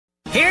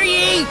Hear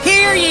ye,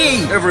 hear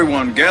ye!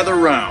 Everyone gather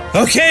round.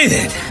 Okay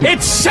then,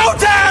 it's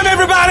showtime,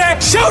 everybody!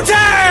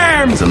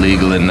 Showtime! It's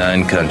illegal in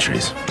 9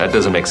 countries. That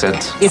doesn't make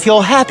sense. If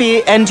you're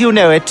happy and you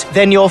know it,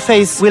 then your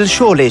face will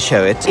surely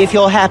show it. If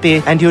you're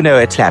happy and you know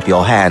it, clap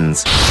your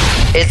hands.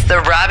 It's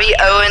the Robbie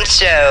Owens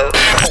Show.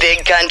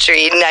 Big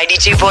Country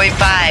 92.5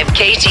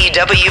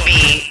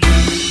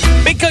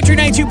 KTWB. Big Country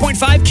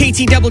 92.5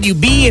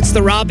 KTWB. It's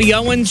the Robbie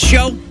Owens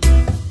Show.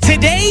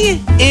 Today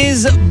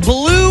is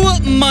Blue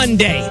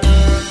Monday.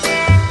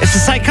 As the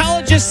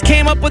psychologist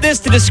came up with this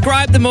to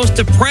describe the most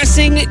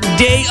depressing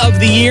day of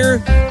the year.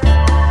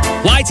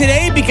 Why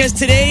today? Because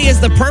today is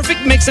the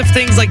perfect mix of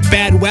things like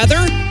bad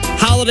weather,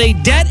 holiday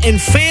debt,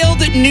 and failed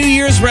New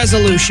Year's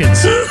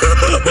resolutions.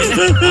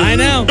 I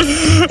know.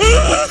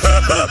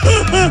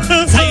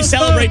 That's how you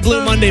celebrate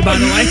Blue Monday, by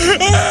the way.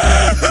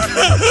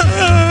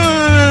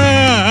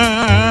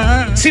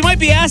 So you might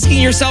be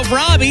asking yourself,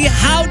 Robbie,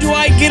 how do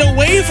I get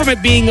away from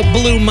it being a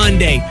Blue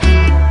Monday?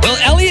 Well,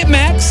 Elliot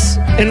Max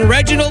and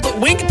Reginald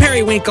Wink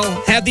Periwinkle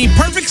have the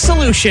perfect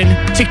solution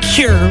to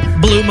cure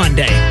Blue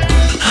Monday.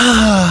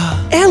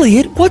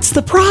 Elliot, what's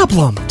the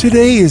problem?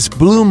 Today is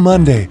Blue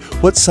Monday,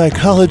 what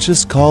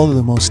psychologists call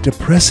the most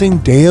depressing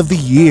day of the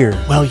year.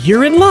 Well,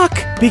 you're in luck,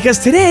 because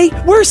today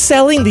we're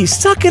selling the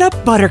Suck It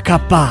Up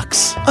Buttercup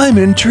box. I'm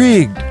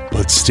intrigued,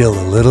 but still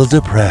a little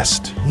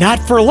depressed. Not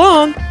for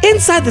long.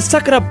 Inside the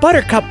Suck It Up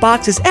Buttercup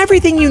box is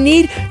everything you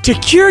need to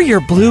cure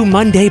your Blue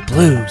Monday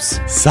blues.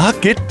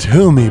 Suck it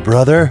to me,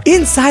 brother.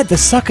 Inside the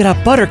Suck It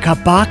Up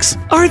Buttercup box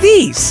are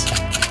these.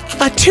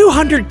 A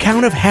 200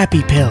 count of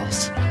happy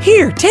pills.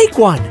 Here, take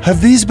one.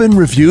 Have these been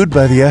reviewed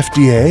by the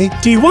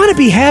FDA? Do you want to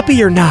be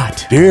happy or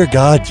not? Dear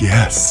God,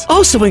 yes.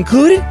 Also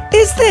included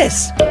is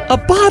this. A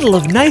bottle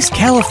of nice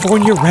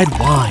California red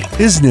wine.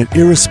 Isn't it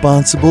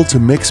irresponsible to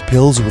mix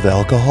pills with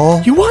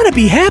alcohol? You want to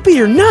be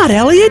happy or not,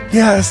 Elliot?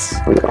 Yes.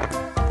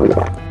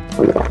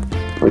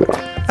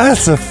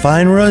 That's a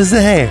fine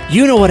rosé.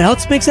 You know what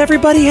else makes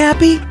everybody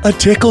happy? A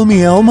Tickle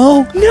Me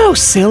Elmo? No,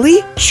 silly.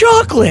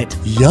 Chocolate.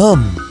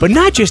 Yum. But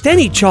not just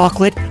any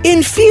chocolate.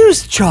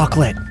 Infused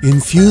chocolate.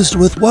 Infused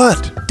with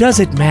what? Does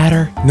it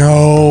matter?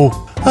 No.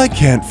 I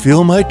can't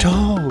feel my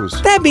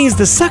toes. That means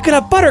the Suck It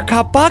Up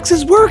Buttercup box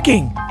is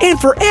working. And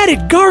for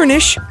added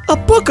garnish, a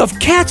book of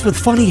cats with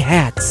funny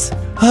hats.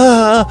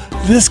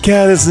 This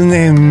cat is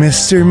named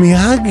Mr.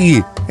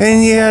 Miyagi.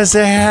 And he has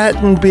a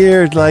hat and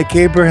beard like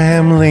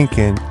Abraham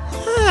Lincoln.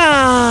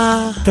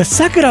 The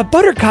Suck It Up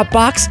Buttercup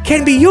box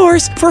can be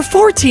yours for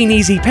 14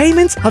 easy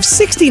payments of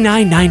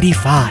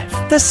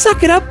 $69.95. The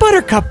Suck It Up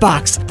Buttercup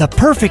box, the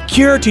perfect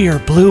cure to your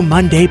Blue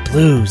Monday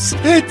blues.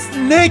 It's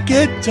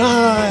naked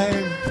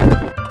time.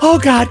 Oh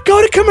God,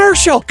 go to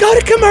commercial. Go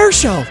to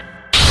commercial.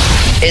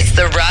 It's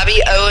the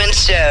Robbie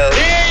Owens Show.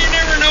 Yeah, you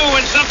never know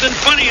when something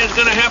funny is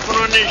going to happen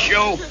on this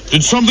show.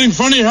 Did something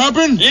funny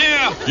happen?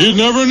 Yeah. You'd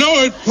never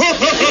know it.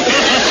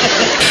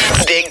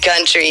 Big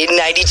Country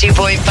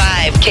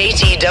 92.5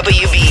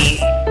 KTWB.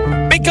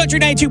 Big Country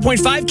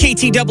 92.5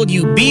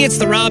 KTWB. It's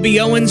the Robbie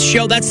Owens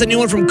Show. That's the new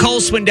one from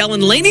Cole Swindell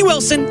and Lainey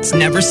Wilson. It's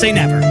Never Say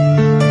Never.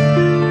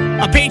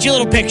 I'll paint you a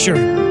little picture.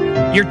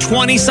 You're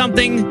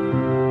 20-something.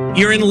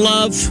 You're in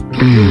love.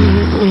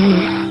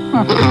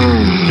 All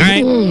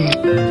right?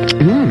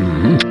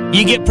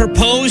 You get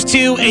proposed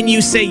to and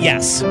you say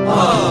yes.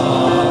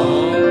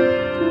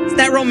 It's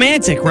that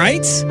romantic,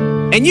 right?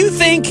 And you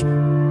think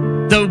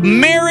the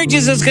marriage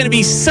is just going to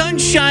be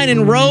sunshine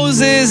and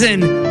roses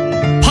and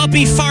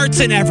puppy farts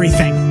and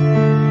everything.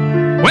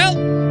 Well,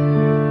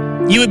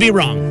 you would be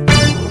wrong.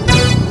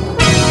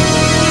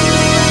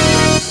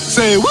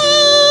 Say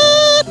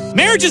what?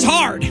 Marriage is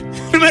hard.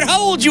 No matter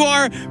how old you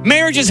are,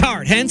 marriage is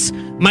hard. Hence,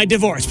 my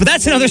divorce. But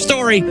that's another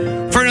story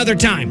for another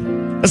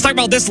time. Let's talk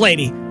about this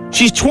lady.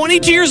 She's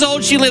 22 years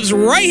old. She lives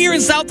right here in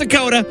South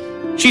Dakota.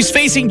 She's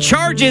facing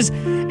charges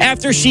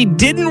after she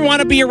didn't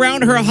want to be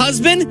around her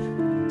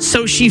husband,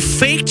 so she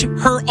faked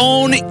her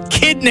own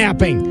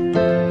kidnapping.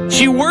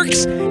 She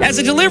works as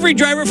a delivery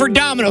driver for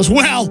Domino's.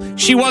 Well,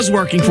 she was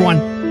working for one.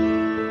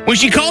 When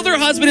she called her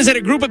husband and said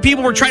a group of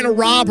people were trying to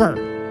rob her,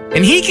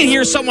 and he can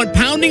hear someone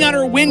pounding on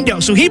her window,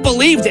 so he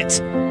believed it.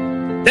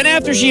 Then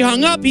after she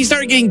hung up, he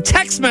started getting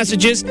text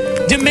messages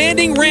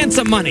demanding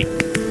ransom money.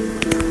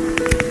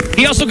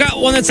 He also got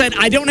one that said,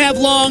 "I don't have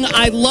long,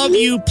 I love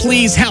you,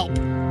 please help."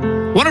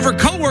 One of her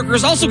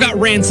coworkers also got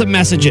ransom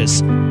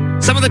messages.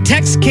 Some of the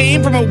texts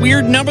came from a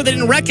weird number they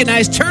didn't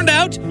recognize. Turned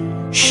out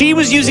she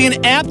was using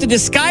an app to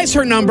disguise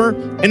her number,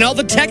 and all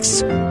the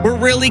texts were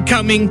really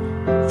coming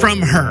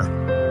from her.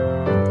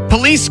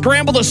 Police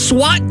scrambled a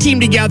SWAT team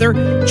together,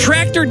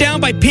 tracked her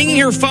down by pinging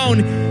her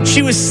phone.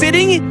 She was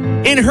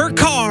sitting in her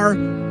car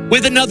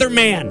with another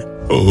man.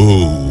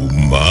 Oh,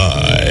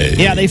 my.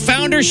 Yeah, they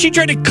found her. She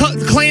tried to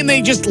claim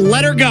they just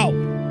let her go.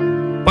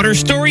 But her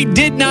story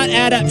did not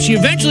add up. She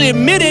eventually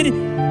admitted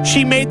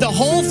she made the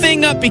whole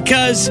thing up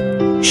because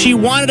she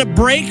wanted a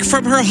break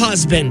from her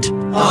husband.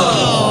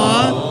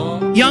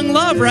 Aww. Young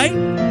love, right?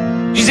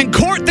 She's in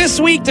court this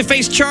week to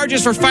face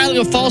charges for filing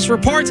a false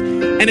report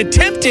and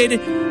attempted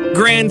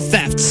grand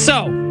theft.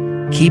 So,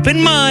 keep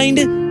in mind,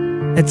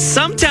 that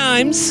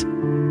sometimes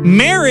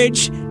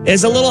marriage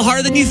is a little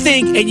harder than you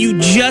think and you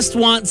just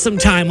want some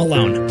time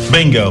alone.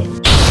 Bingo.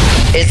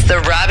 It's the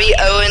Robbie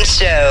Owens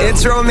Show.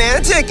 It's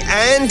romantic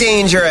and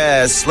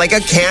dangerous, like a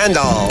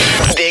candle.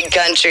 Big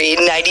Country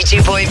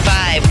 92.5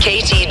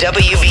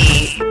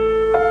 KTWB.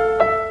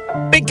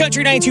 Big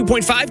Country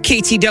 92.5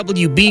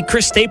 KTWB.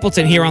 Chris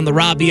Stapleton here on the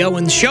Robbie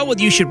Owens Show with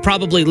You Should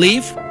Probably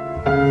Leave.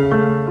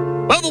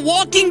 Well, The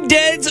Walking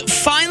Dead's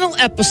final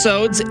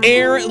episodes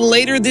air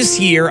later this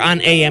year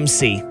on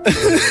AMC.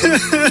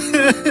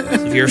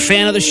 So if you're a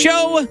fan of the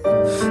show,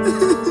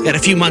 got a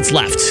few months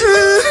left.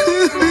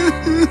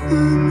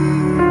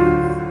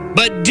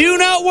 But do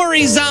not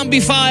worry, Zombie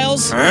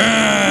Files.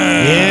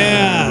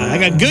 Yeah, I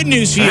got good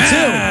news for you,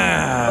 too.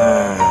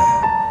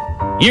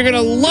 You're going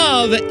to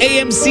love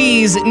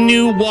AMC's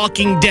new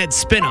Walking Dead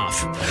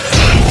spinoff.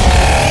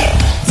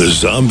 The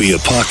zombie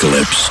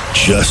apocalypse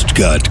just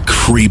got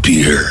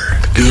creepier.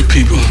 Good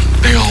people,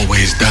 they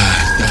always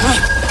die.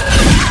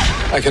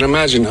 I can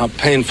imagine how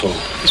painful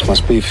this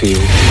must be for you.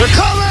 They're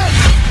coming!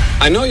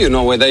 I know you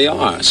know where they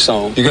are,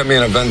 so you got me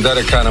in a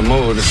vendetta kind of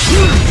mood. You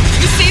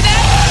see that?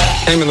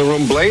 Came in the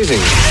room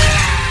blazing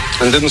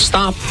and didn't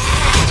stop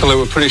until they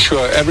were pretty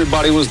sure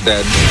everybody was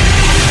dead.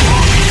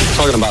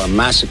 Talking about a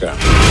massacre.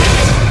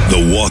 The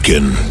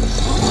Walking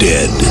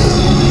Dead.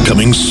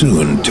 Coming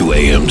soon to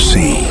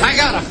AMC. I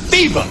got a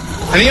fever,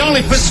 and the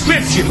only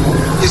prescription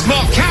is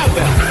more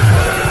cowbell.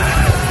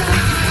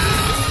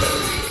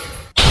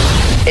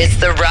 It's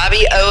the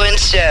Robbie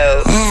Owens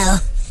Show. Ow,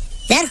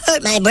 that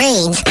hurt my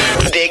brains.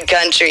 Big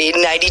Country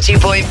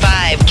 92.5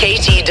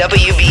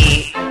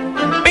 KTWB.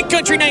 Big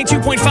Country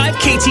 92.5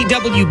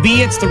 KTWB.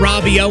 It's the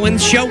Robbie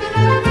Owens Show.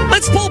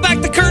 Let's pull back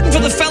the curtain for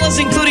the fellas,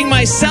 including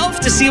myself,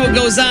 to see what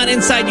goes on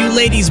inside you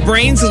ladies'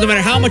 brains. No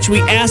matter how much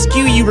we ask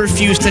you, you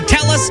refuse to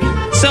tell us.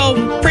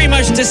 So pretty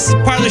much this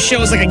part of the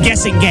show is like a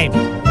guessing game.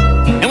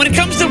 And when it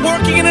comes to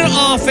working in an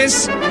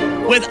office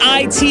with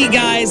IT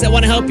guys that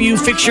want to help you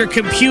fix your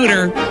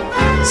computer,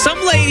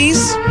 some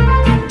ladies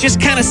just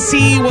kind of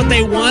see what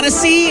they want to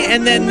see,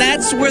 and then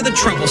that's where the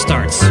trouble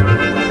starts.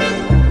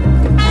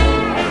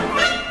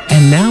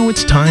 And now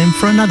it's time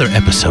for another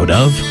episode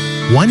of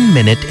 1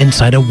 Minute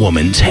Inside a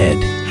Woman's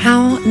Head.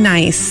 How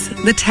nice.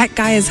 The tech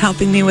guy is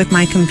helping me with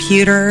my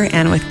computer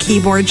and with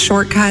keyboard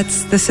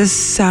shortcuts. This is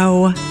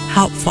so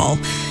helpful.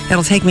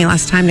 It'll take me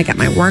less time to get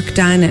my work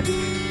done. And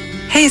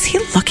hey, is he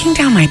looking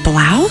down my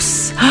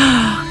blouse?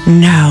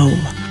 No.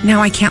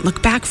 Now I can't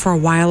look back for a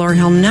while or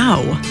he'll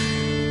know.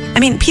 I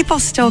mean, people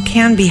still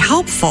can be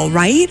helpful,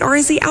 right? Or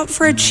is he out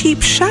for a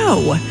cheap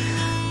show?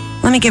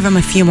 Let me give him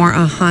a few more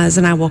uh-huhs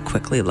and I will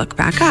quickly look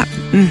back up.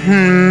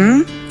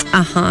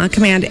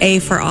 Command A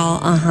for all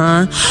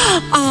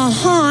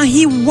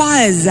he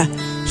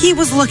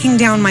was looking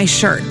down my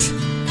shirt.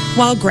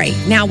 Well, great.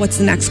 Now what's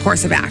the next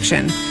course of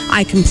action?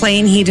 I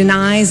complain, he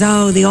denies.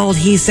 Oh, the old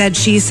he said,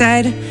 she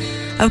said.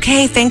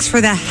 Okay, thanks for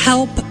the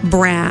help,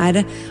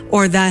 Brad,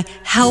 or the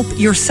help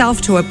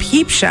yourself to a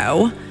peep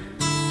show.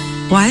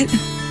 What?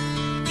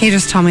 He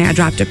just told me I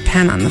dropped a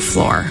pen on the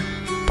floor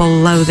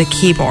below the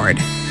keyboard.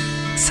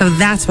 So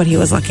that's what he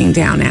was looking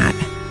down at.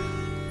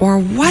 Or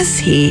was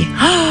he?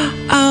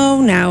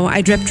 Oh no,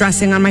 I dripped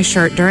dressing on my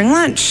shirt during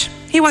lunch.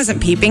 He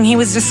wasn't peeping, he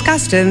was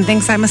disgusted and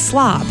thinks I'm a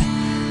slob.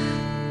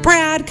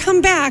 Brad,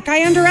 come back,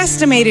 I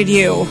underestimated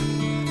you.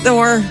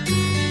 Or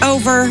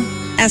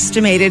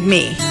overestimated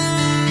me.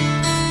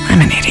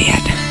 I'm an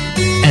idiot.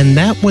 And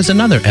that was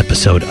another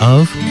episode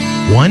of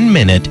 1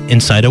 Minute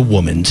Inside a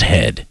Woman's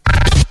Head.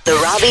 The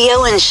Robbie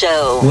Owens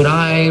Show. Would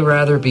I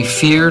rather be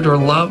feared or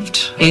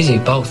loved? Easy,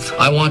 both.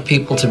 I want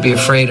people to be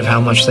afraid of how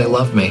much they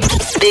love me.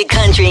 Big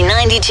Country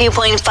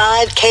 92.5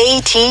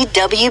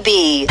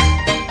 KTWB.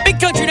 Big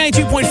Country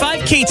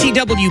 92.5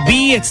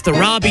 KTWB. It's the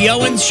Robbie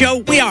Owens Show.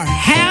 We are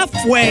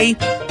halfway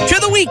to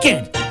the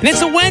weekend. And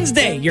it's a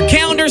Wednesday. Your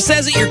calendar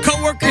says it. Your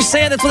coworkers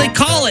say it. That's what they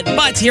call it.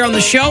 But here on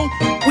the show,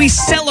 we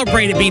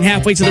celebrate it being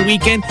halfway to the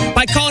weekend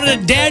by calling it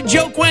a Dad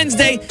Joke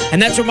Wednesday.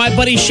 And that's where my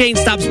buddy Shane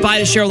stops by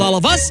to share with all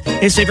of us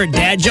his favorite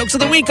dad jokes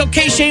of the week.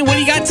 Okay, Shane, what do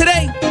you got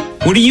today?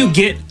 What do you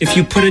get if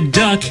you put a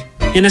duck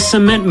in a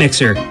cement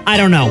mixer? I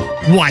don't know.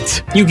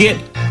 What? You get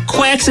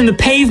quacks in the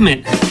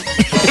pavement.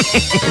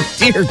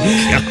 Dear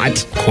God.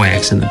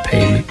 Quacks in the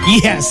pavement.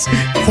 Yes,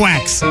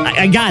 quacks.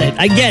 I got it.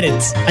 I get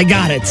it. I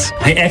got it.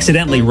 I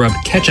accidentally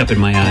rubbed ketchup in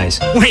my eyes.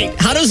 Wait,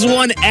 how does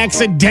one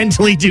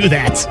accidentally do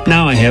that?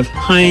 Now I have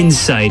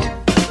hindsight.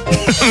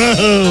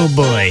 Oh,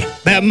 boy.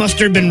 That must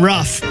have been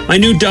rough. My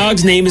new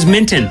dog's name is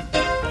Minton.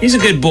 He's a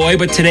good boy,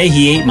 but today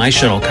he ate my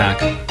shuttlecock.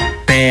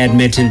 Bad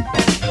Minton.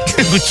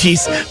 Oh,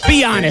 jeez.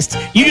 Be honest.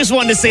 You just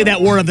wanted to say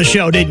that word on the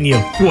show, didn't you?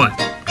 What?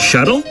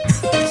 Shuttle?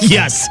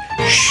 Yes.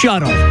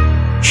 Shuttle.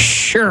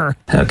 Sure.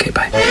 Okay,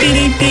 bye.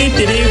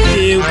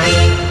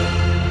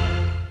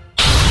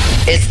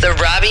 It's the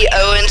Robbie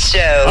Owens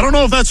Show. I don't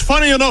know if that's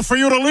funny enough for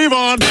you to leave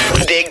on.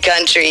 Big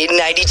Country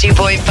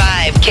 92.5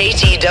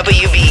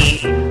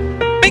 KTWB.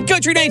 Big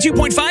Country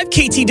 92.5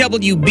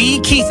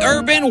 KTWB. Keith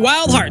Urban,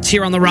 Wild Hearts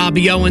here on the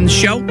Robbie Owens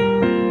Show.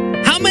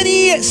 How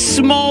many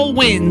small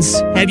wins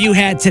have you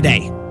had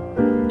today?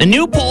 A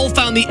new poll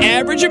found the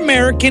average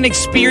American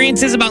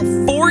experiences about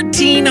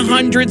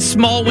 1,400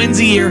 small wins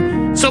a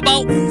year, so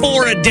about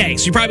 4 a day.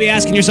 So you're probably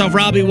asking yourself,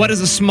 Robbie, what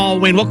is a small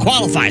win? What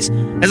qualifies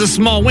as a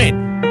small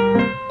win?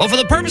 Well, for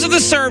the purpose of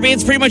the survey,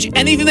 it's pretty much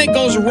anything that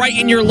goes right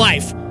in your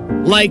life,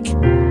 like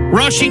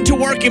rushing to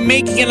work and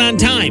making it on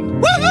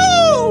time.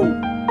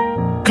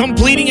 Woohoo!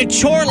 Completing a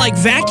chore like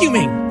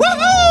vacuuming.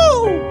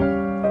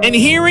 Woohoo! And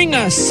hearing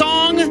a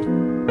song,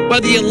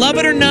 whether you love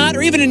it or not,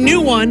 or even a new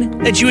one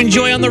that you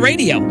enjoy on the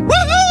radio.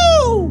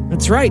 Woohoo!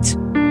 That's right.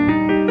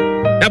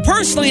 Now,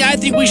 personally, I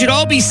think we should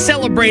all be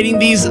celebrating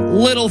these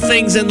little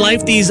things in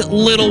life, these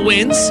little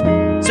wins.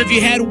 So if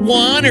you had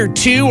 1 or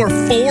 2 or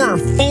 4 or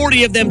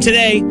 40 of them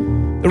today,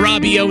 the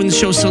Robbie Owens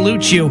Show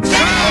salutes you.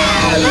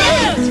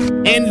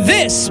 And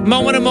this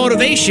moment of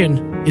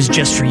motivation is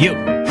just for you.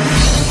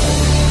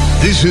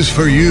 This is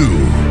for you,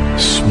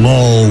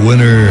 small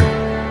winner.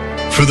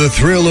 For the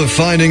thrill of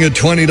finding a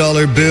 $20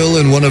 bill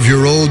in one of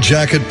your old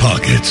jacket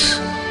pockets.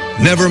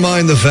 Never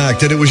mind the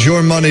fact that it was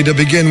your money to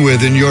begin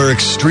with and you're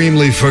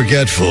extremely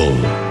forgetful.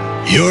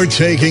 You're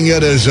taking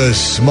it as a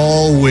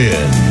small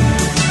win.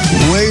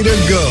 Way to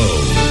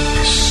go,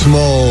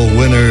 small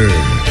winner.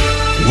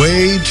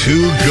 Way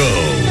to go.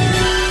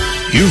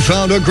 You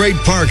found a great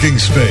parking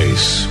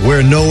space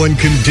where no one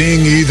can ding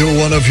either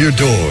one of your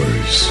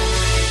doors.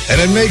 And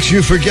it makes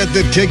you forget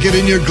the ticket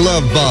in your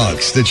glove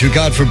box that you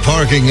got for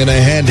parking in a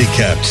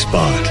handicapped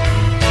spot.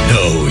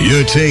 No,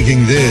 you're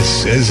taking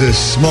this as a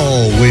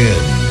small win.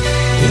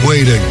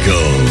 Way to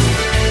go.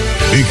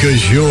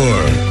 Because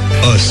you're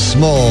a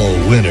small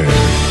winner.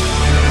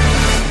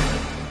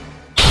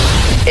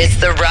 It's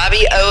the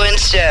Robbie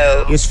Owens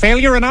Show. Is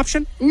failure an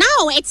option?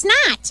 No, it's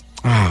not.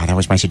 Ah, that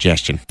was my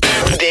suggestion.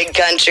 Big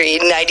Country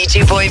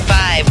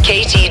 92.5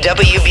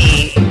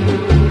 KTWB.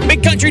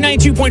 Big Country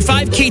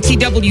 92.5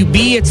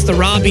 KTWB. It's the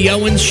Robbie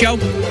Owens Show.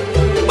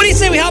 What do you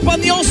say we hop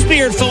on the old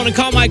spirit phone and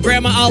call my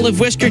grandma Olive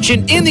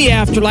Whiskerchin in the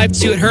afterlife to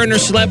see what her and her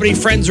celebrity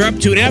friends are up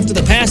to? And after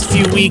the past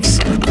few weeks,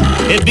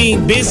 it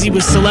being busy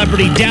with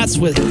celebrity deaths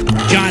with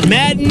John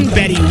Madden,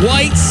 Betty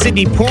White,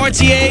 Sidney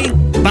Poitier,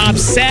 Bob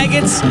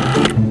Saget.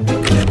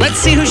 Let's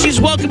see who she's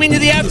welcoming to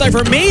the afterlife,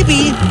 or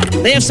maybe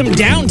they have some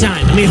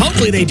downtime. I mean,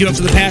 hopefully they do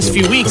after the past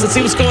few weeks. Let's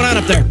see what's going on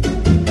up there.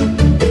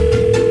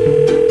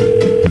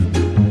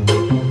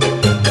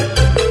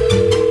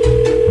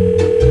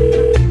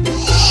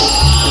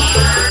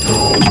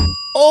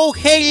 Oh,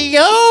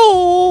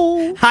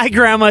 hello. Hi,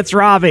 Grandma. It's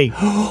Robbie.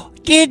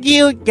 Did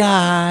you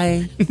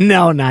die?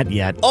 No, not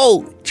yet.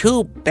 Oh,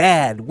 too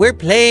bad. We're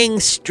playing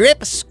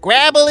Strip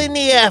Scrabble in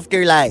the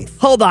afterlife.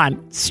 Hold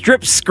on.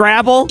 Strip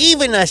Scrabble?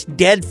 Even us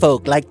dead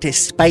folk like to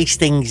spice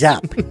things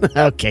up.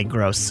 Okay,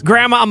 gross.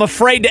 Grandma, I'm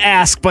afraid to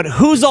ask, but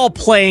who's all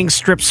playing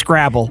Strip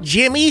Scrabble?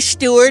 Jimmy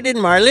Stewart and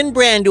Marlon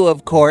Brando,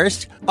 of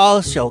course.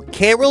 Also,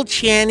 Carol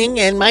Channing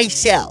and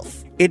myself.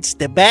 It's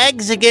the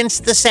Bags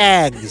against the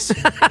Sags.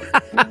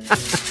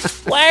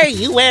 Why are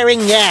you wearing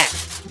that?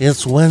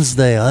 It's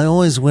Wednesday. I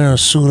always wear a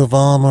suit of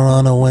armor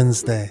on a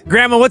Wednesday.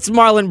 Grandma, what's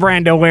Marlon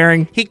Brando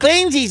wearing? He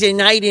claims he's a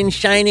knight in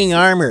shining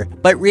armor,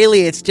 but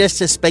really it's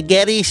just a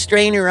spaghetti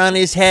strainer on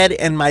his head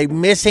and my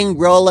missing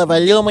roll of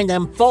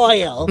aluminum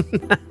foil.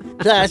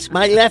 Plus,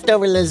 my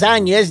leftover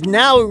lasagna is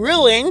now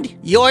ruined.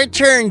 Your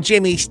turn,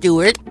 Jimmy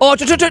Stewart. Oh,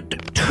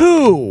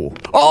 2.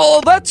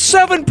 Oh, that's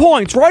 7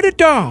 points. Write it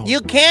down.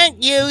 You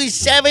can't use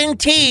 7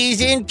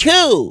 T's in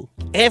 2.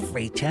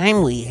 Every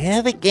time we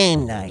have a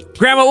game night.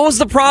 Grandma, what was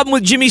the problem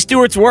with Jimmy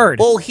Stewart's word?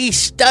 Oh, he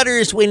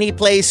stutters when he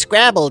plays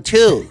Scrabble,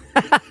 too.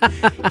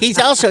 He's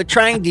also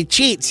trying to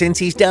cheat since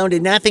he's down to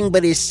nothing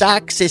but his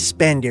sock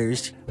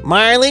suspenders.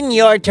 Marlon,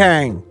 your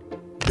turn.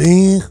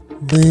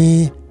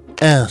 BBS.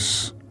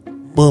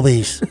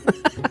 Boobies.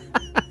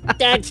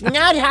 That's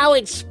not how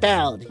it's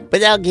spelled.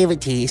 But I'll give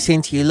it to you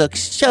since you look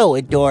so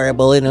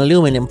adorable in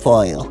aluminum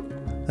foil.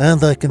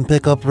 And I can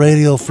pick up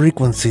radio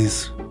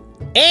frequencies.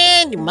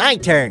 And my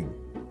turn.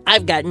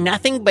 I've got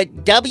nothing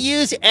but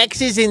W's,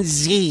 X's, and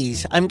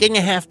Z's. I'm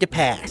gonna have to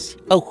pass.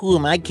 Oh, who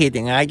am I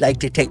kidding? I'd like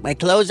to take my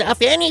clothes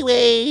off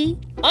anyway.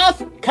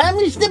 Off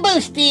comes the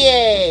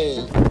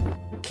bustier.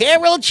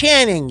 Carol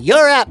Channing,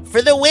 you're up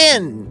for the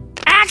win.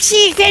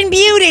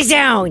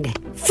 Oxyfenbutazone,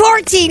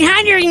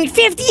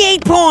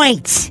 1,458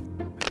 points.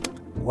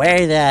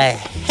 Where the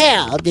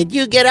hell did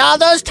you get all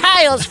those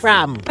tiles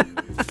from?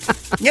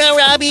 No,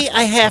 Robbie,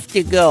 I have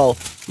to go.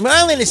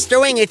 Marlon is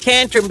throwing a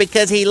tantrum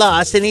because he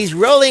lost, and he's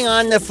rolling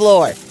on the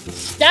floor.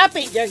 Stop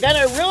it! You're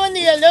gonna ruin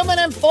the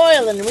aluminum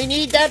foil, and we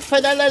need that for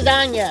the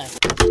lasagna.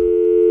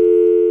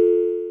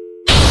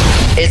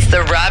 It's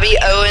the Robbie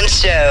Owens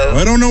Show.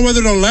 I don't know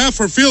whether to laugh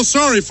or feel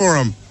sorry for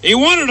him. He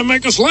wanted to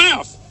make us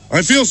laugh.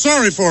 I feel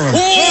sorry for him.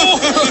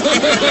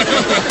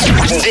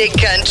 Big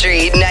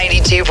Country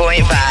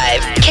 92.5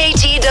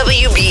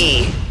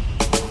 KTWB.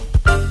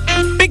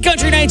 Big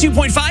Country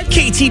 92.5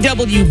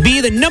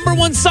 KTWB, the number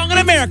one song in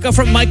America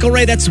from Michael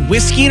Ray. That's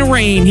Whiskey and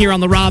Rain here on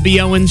the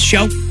Robbie Owens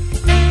Show.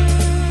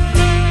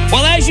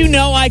 Well, as you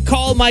know, I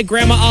call my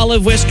grandma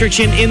Olive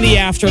Whiskerchin in the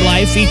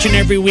afterlife each and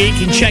every week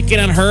and check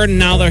in on her. And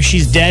now that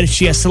she's dead,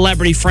 she has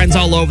celebrity friends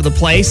all over the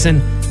place.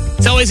 And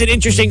It's always an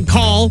interesting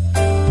call.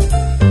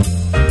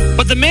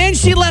 But the man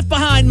she left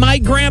behind, my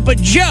Grandpa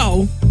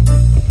Joe,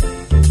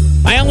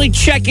 I only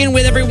check in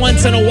with every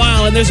once in a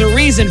while, and there's a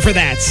reason for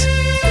that.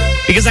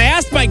 Because I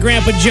asked my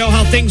Grandpa Joe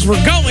how things were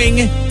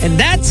going, and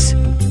that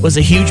was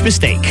a huge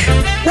mistake.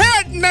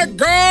 What in the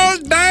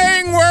gold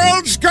dang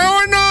world's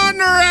going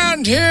on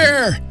around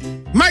here?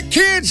 My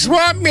kids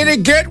want me to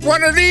get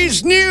one of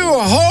these new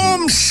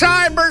home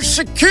cyber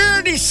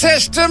security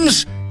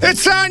systems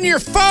that's on your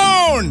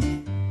phone.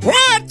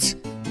 What?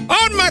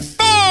 On my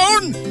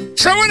phone?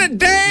 So when a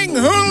dang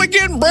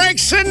hooligan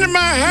breaks into my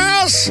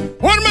house,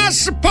 what am I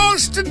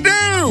supposed to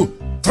do?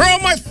 Throw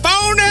my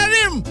phone at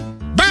him?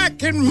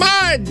 Back in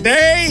my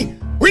day,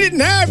 we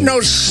didn't have no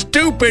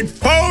stupid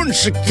phone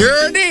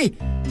security.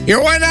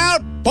 You went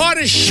out, bought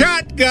a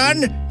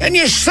shotgun, and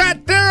you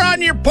sat there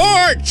on your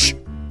porch.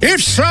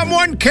 If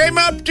someone came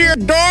up to your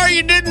door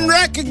you didn't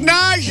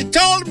recognize, you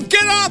told them,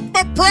 get off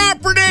my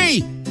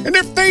property. And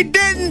if they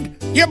didn't,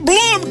 you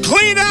blew them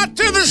clean out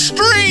to the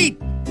street.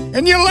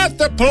 And you let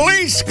the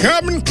police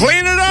come and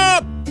clean it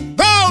up.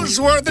 Those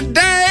were the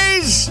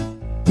days.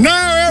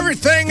 Now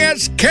everything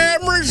has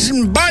cameras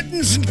and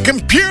buttons and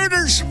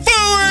computers.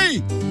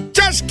 Phooey!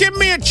 Just give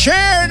me a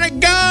chair and a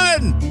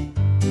gun.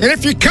 And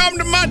if you come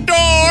to my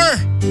door,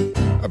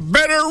 I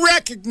better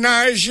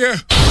recognize you.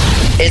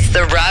 It's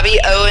the Robbie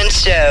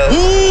Owens Show.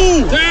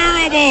 Ooh,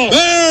 terrible.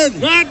 Bad.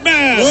 Not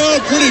bad. Well,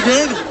 pretty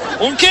good.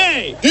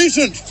 Okay.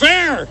 Decent.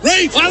 Fair.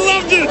 Great. I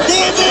loved it.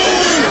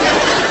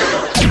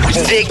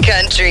 Big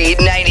Country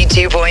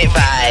 92.5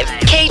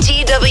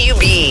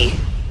 KTWB.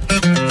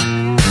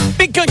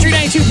 Big Country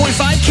 92.5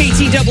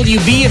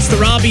 KTWB. It's the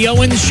Robbie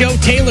Owens Show.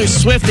 Taylor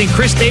Swift and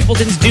Chris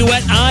Stapleton's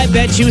duet, I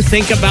Bet You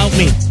Think About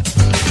Me.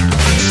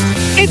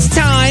 It's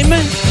time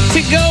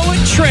to go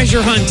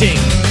treasure hunting.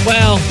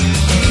 Well,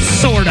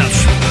 sort of.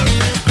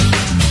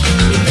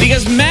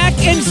 Because Mac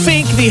and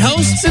Fink, the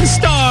hosts and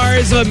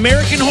stars of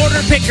American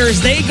Hoarder Pickers,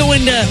 they go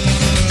into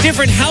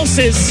different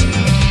houses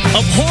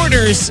of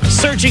hoarders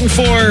searching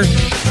for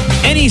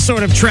any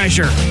sort of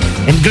treasure.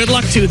 And good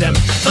luck to them.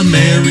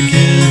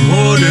 American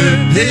Hoarder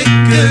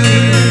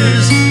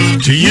Pickers.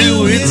 To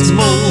you it's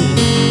mold,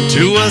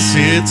 to us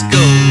it's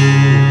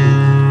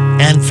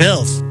gold. And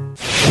filth.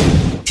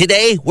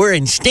 Today, we're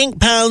in Stink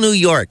Pile, New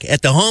York,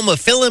 at the home of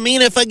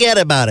Philomena Forget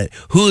About It,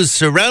 who's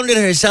surrounded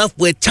herself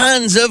with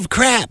tons of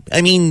crap.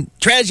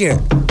 Treasure.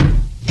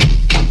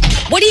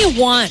 What do you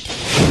want?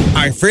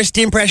 Our first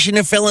impression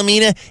of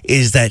Philomena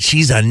is that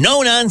she's a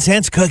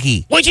no-nonsense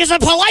cookie. Which is a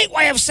polite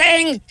way of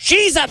saying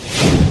she's a...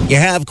 You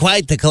have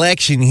quite the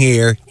collection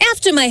here.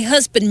 After my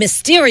husband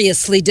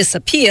mysteriously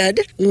disappeared,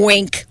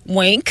 wink,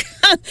 wink,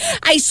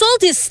 I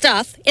sold his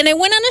stuff and I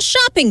went on a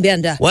shopping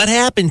bender. What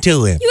happened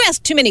to him? You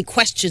ask too many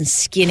questions,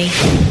 Skinny.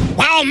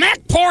 While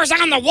Mac pours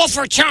on the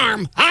Woofer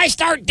Charm, I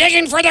start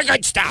digging for the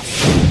good stuff.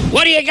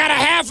 What do you gotta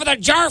have for the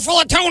jar full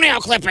of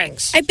toenail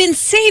clippings? I've been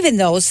saving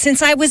those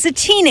since I was a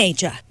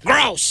teenager.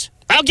 Gross.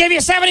 I'll give you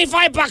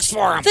 $75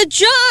 for them. The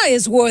jar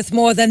is worth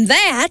more than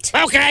that.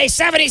 Okay,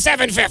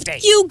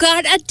 $77.50. You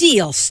got a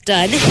deal,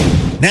 stud.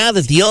 Now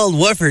that the old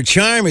Woofer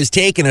Charm has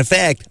taken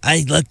effect,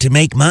 I'd look to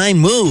make my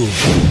move.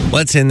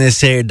 What's in this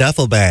here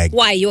duffel bag?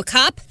 Why, you a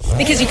cop?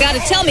 Because you gotta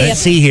tell me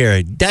Let's see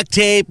here. Duct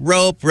tape,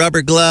 rope,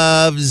 rubber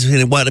gloves,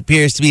 and what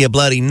appears to be a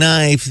bloody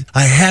knife.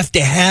 I have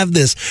to have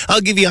this.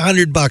 I'll give you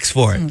 $100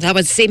 for it. That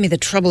would save me the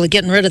trouble of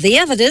getting rid of the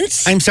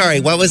evidence. I'm sorry,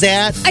 what was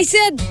that? I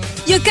said,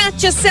 you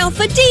got yourself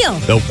a deal.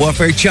 The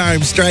Woofer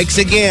Charm strikes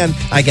again.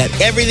 I got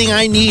everything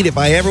I need if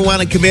I ever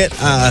want to commit,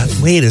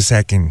 wait a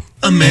second.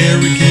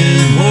 American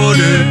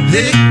Hoarder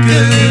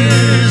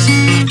Pickers.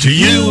 To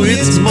you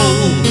it's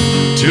mold,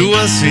 to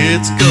us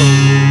it's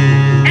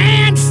gold.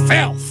 And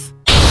filth.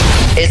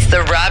 It's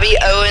the Robbie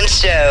Owens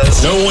Show.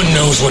 No one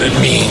knows what it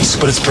means,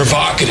 but it's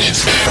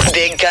provocative.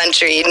 Big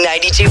Country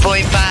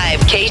 92.5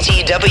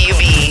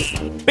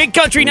 KTWB. Big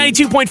Country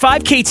 92.5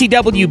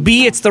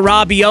 KTWB. It's the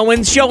Robbie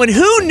Owens Show. And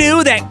who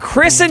knew that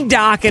Chris and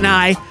Doc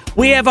and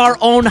we have our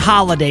own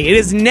holiday. It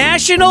is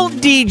National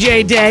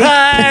DJ Day.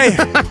 Hi.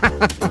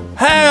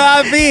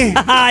 Hi, Robbie.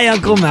 Hi,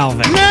 Uncle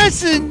Melvin.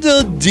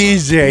 National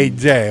DJ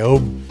Day. Oh,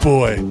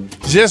 boy.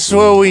 Just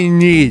what we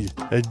need.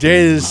 A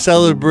day that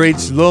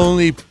celebrates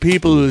lonely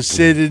people who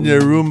sit in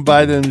their room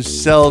by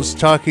themselves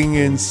talking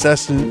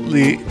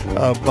incessantly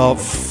about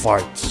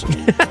farts.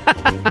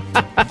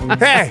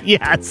 Hey.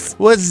 Yes.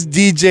 What's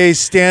DJ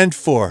stand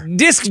for?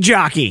 Disc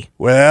jockey.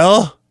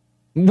 Well,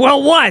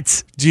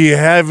 what? Do you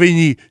have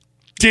any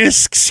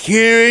discs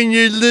here in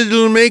your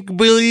little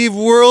make-believe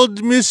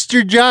world,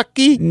 Mr.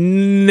 Jockey?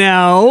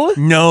 No.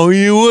 No,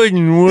 you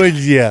wouldn't, would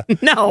you?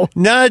 No.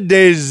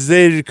 Nowadays,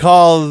 they'd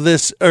call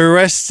this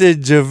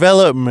Arrested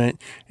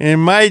Development. In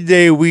my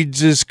day, we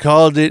just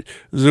called it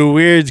the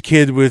weird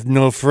kid with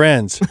no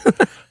friends.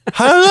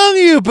 How long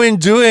have you been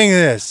doing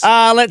this?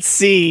 Let's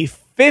see.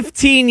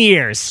 15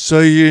 years. So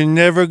you're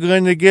never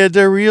going to get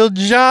a real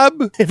job?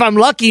 If I'm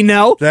lucky,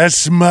 no.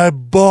 That's my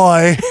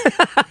boy.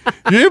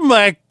 You're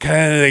my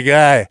kind of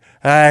guy.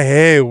 I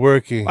hate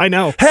working. I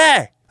know.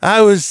 Hey,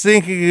 I was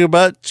thinking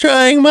about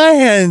trying my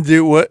hand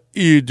at what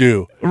you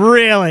do.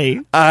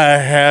 Really? I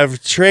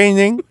have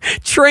training.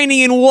 Training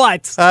in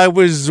what? I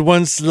was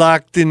once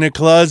locked in a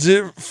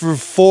closet for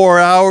 4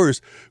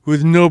 hours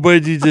with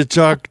nobody to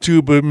talk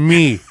to but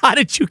me. How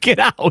did you get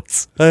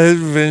out? I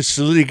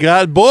eventually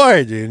got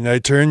bored and I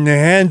turned the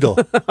handle.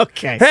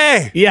 Okay.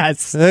 Hey!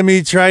 Yes. Let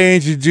me try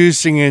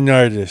introducing an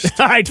artist.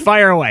 All right,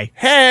 fire away.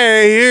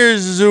 Hey,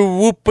 here's the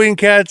Whooping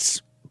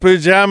Cat's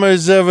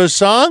Pajamas of a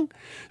song.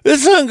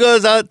 This one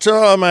goes out to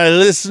all my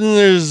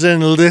listeners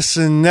and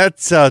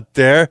listenettes out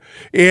there.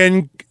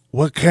 And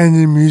what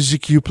kind of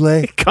music you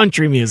play?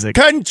 Country music.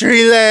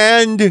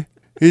 Countryland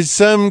is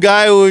some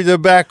guy with a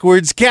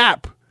backwards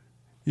cap.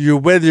 Your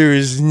weather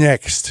is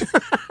next.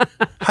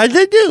 How'd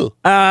they do?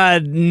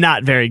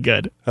 Not very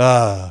good.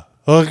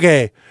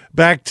 Okay.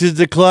 Back to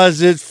the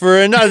closet for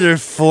another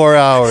 4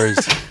 hours.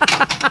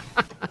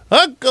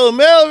 Uncle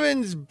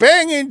Melvin's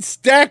banging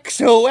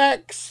stacks of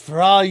wax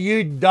for all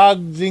you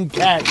dogs and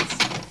cats.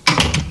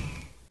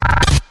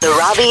 The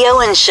Robbie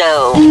Owens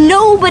Show.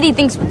 Nobody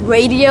thinks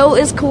radio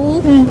is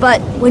cool, but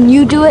when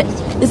you do it,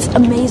 it's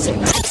amazing.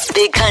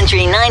 Big Country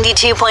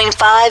 92.5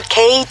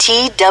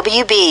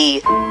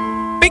 KTWB.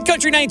 Big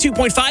Country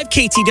 92.5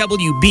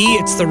 KTWB.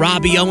 It's the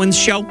Robbie Owens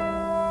Show.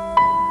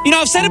 You know,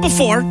 I've said it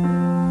before.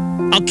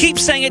 I'll keep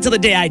saying it till the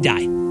day I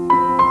die.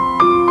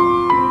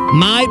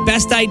 My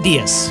best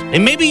ideas,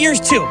 and maybe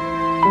yours too,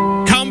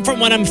 come from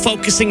when I'm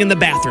focusing in the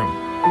bathroom.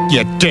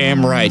 You're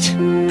damn right.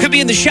 Could be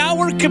in the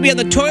shower, could be on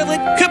the toilet,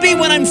 could be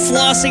when I'm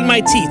flossing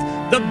my teeth.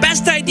 The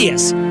best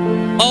ideas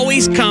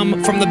always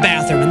come from the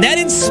bathroom. And that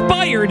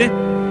inspired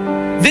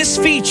this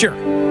feature.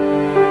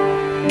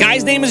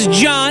 Guy's name is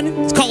John.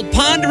 It's called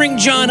Pondering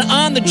John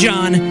on the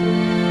John.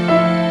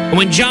 And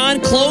when John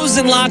closes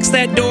and locks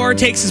that door,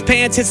 takes his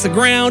pants, hits the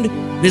ground,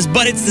 and his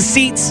butt hits the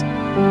seats,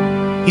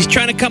 he's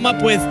trying to come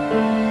up with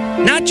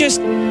not just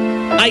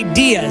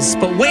ideas,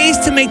 but ways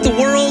to make the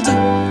world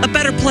a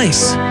better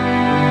place.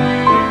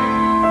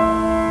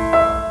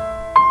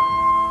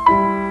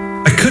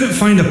 I couldn't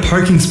find a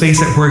parking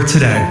space at work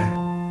today,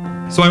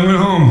 so I went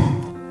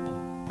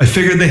home. I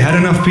figured they had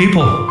enough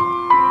people.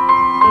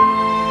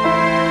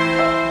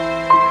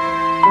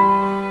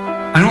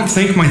 I don't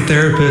think my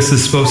therapist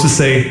is supposed to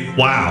say,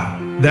 wow,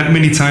 that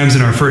many times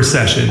in our first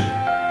session.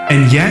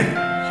 And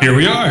yet, here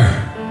we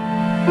are.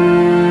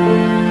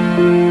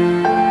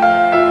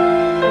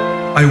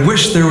 I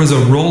wish there was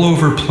a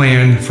rollover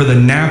plan for the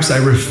naps I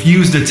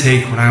refused to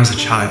take when I was a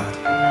child.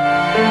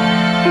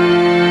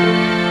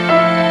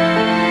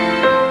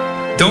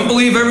 Don't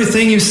believe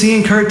everything you see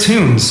in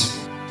cartoons.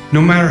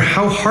 No matter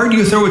how hard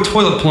you throw a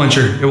toilet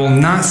plunger, it will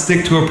not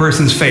stick to a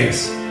person's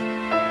face.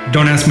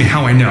 Don't ask me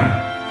how I know,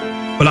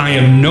 but I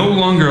am no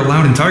longer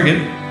allowed in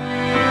Target.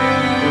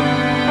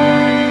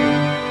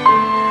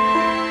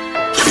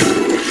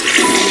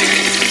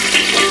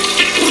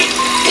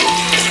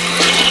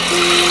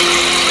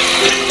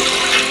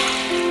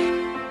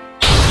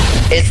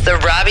 It's the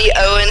Robbie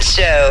Owens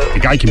Show. The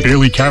guy can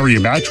barely carry a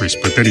mattress,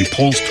 but then he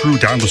pulls through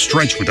down the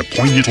stretch with a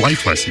poignant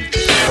life lesson.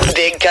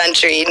 Big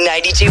Country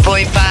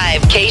 92.5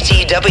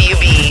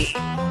 KTWB.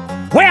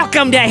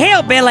 Welcome to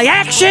Hillbilly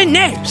Action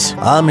News.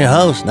 I'm your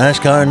host,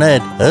 NASCAR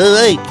Ned. Oh,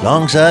 wait,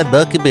 alongside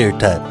Bucky Beer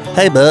Type.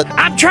 Hey, Buck.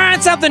 I'm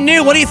trying something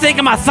new. What do you think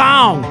of my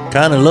thong?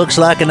 Kinda looks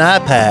like an eye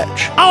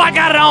patch. Oh, I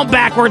got it on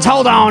backwards.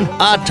 Hold on.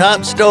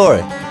 Top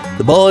story.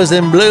 The Boys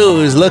in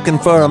Blue is looking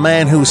for a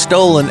man who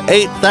stole an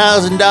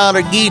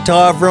 $8,000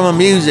 guitar from a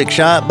music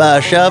shop by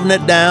shoving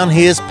it down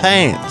his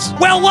pants.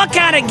 Well, what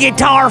kind of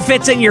guitar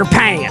fits in your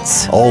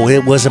pants? Oh,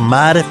 it was a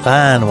mighty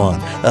fine one.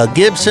 A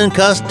Gibson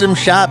Custom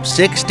Shop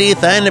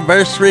 60th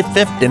Anniversary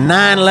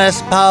 59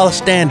 Les Paul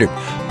Standard.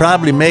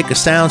 Probably make it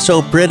sound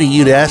so pretty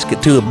you'd ask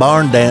it to a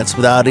barn dance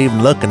without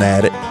even looking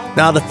at it.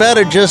 Now, the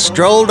fella just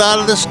strolled out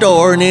of the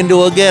store and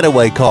into a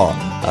getaway car.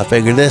 I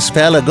figure this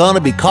fella gonna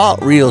be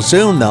caught real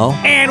soon, though.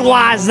 And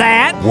why's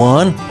that?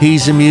 1,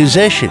 he's a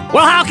musician.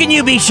 Well, how can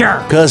you be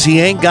sure? 'Cause he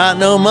ain't got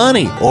no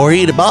money, or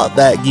he'd have bought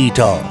that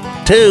guitar.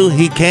 2,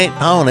 he can't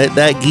pawn it.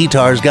 That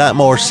guitar's got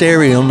more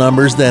serial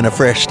numbers than a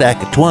fresh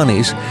stack of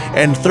 20s.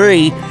 And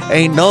 3,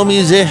 ain't no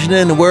musician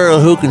in the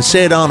world who can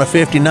sit on a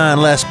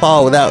 59 Les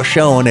Paul without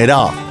showing it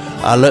off.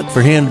 I look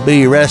for him to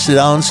be arrested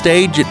on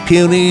stage at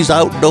Puny's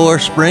Outdoor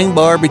Spring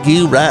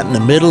Barbecue right in the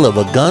middle of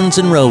a Guns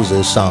N'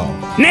 Roses song.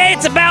 Nah,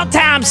 it's about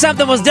time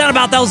something was done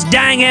about those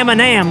dang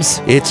M&Ms.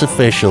 It's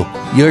official.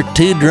 You're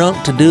too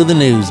drunk to do the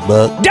news,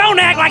 Buck. Don't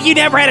act like you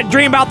never had a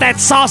dream about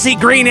that saucy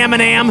green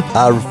M&M.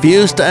 I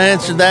refuse to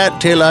answer that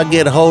till I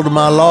get a hold of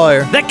my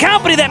lawyer. The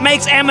company that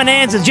makes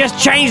M&Ms has just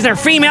changed their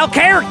female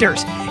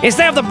characters.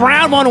 Instead of the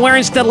brown one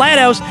wearing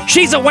stilettos,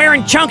 she's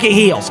wearing chunky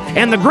heels.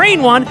 And the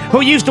green one,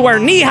 who used to wear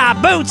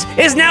knee-high boots,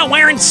 is now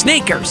wearing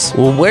sneakers.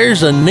 Well,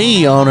 where's a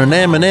knee on an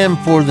M&M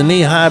for the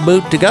knee-high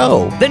boot to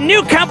go? The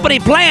new company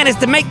plan is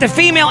to make the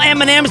female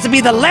M&Ms to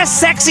be the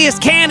less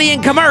sexiest candy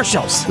in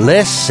commercials.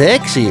 Less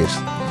sexiest?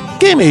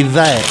 Give me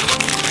that.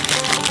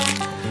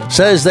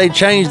 Says they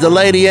changed the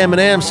lady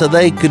M&M so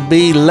they could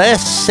be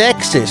less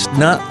sexist,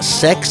 not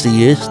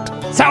sexiest.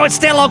 So it's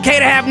still okay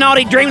to have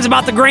naughty dreams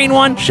about the green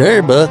one?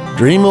 Sure, Buck.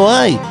 Dream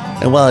away.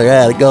 And while you're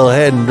at it, go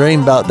ahead and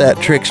dream about that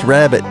Trix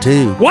Rabbit,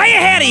 too. Way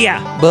ahead of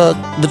ya! Buck,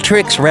 the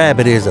Trix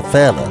Rabbit is a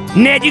fella.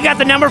 Ned, you got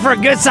the number for a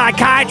good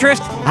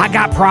psychiatrist? I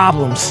got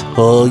problems.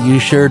 Oh, you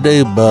sure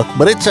do, Buck.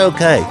 But it's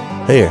okay.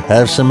 Here,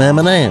 have some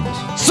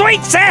M&Ms.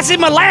 Sweet sassy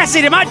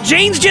molassie, did my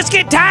jeans just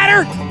get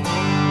tighter?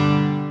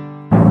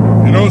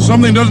 You know,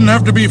 something doesn't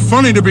have to be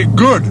funny to be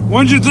good.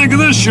 What'd you think of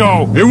this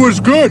show? It was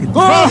good. The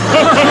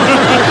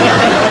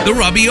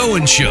Robbie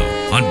Owens Show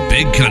on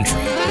Big Country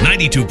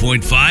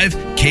 92.5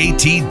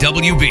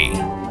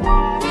 KTWB.